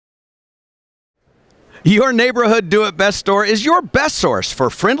Your neighborhood do-it-best store is your best source for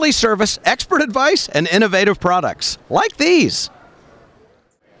friendly service, expert advice, and innovative products like these.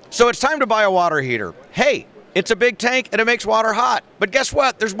 So it's time to buy a water heater. Hey, it's a big tank and it makes water hot. But guess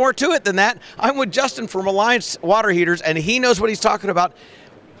what? There's more to it than that. I'm with Justin from Reliance Water Heaters, and he knows what he's talking about.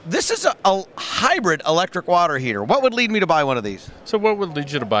 This is a hybrid electric water heater. What would lead me to buy one of these? So what would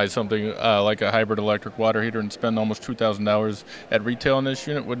lead you to buy something like a hybrid electric water heater and spend almost $2,000 at retail in this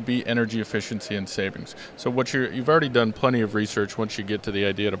unit would be energy efficiency and savings. So you've already done plenty of research once you get to the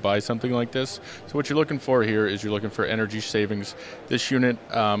idea to buy something like this. So what you're looking for here is you're looking for energy savings. This unit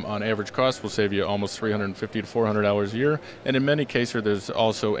on average cost will save you almost $350 to $400 a year. And in many cases, there's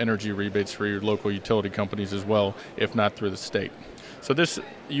also energy rebates for your local utility companies as well, if not through the state. So this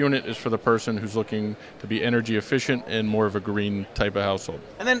unit is for the person who's looking to be energy efficient and more of a green type of household.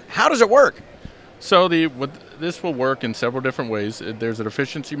 And then how does it work? So this will work in several different ways. There's an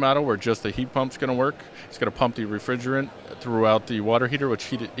efficiency model where just the heat pump's going to work. It's going to pump the refrigerant throughout the water heater, which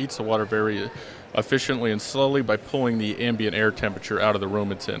heats the water very efficiently and slowly by pulling the ambient air temperature out of the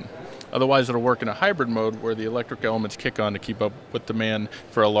room it's in. Otherwise, it'll work in a hybrid mode where the electric elements kick on to keep up with demand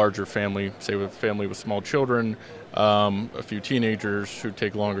for a larger family, say with a family with small children, a few teenagers who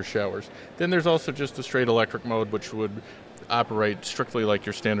take longer showers. Then there's also just a straight electric mode, which would operate strictly like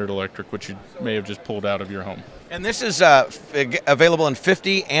your standard electric, which you may have just pulled out of your home. And this is available in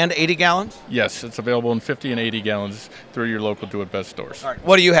 50 and 80 gallons? Yes, it's available in 50 and 80 gallons through your local do-it-best stores. All right.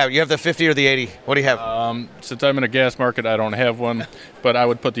 What do you have? You have the 50 or the 80? What do you have? Since I'm in a gas market, I don't have one, but I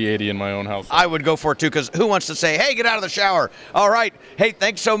would put the 80 in my own house. I would go for it too, because who wants to say, hey, get out of the shower? All right. Hey,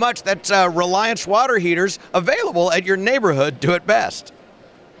 thanks so much. That's Reliance Water Heaters, available at your neighborhood do-it-best.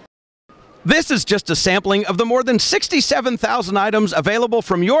 This is just a sampling of the more than 67,000 items available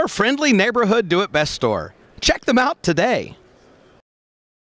from your friendly neighborhood do-it-best store. Check them out today.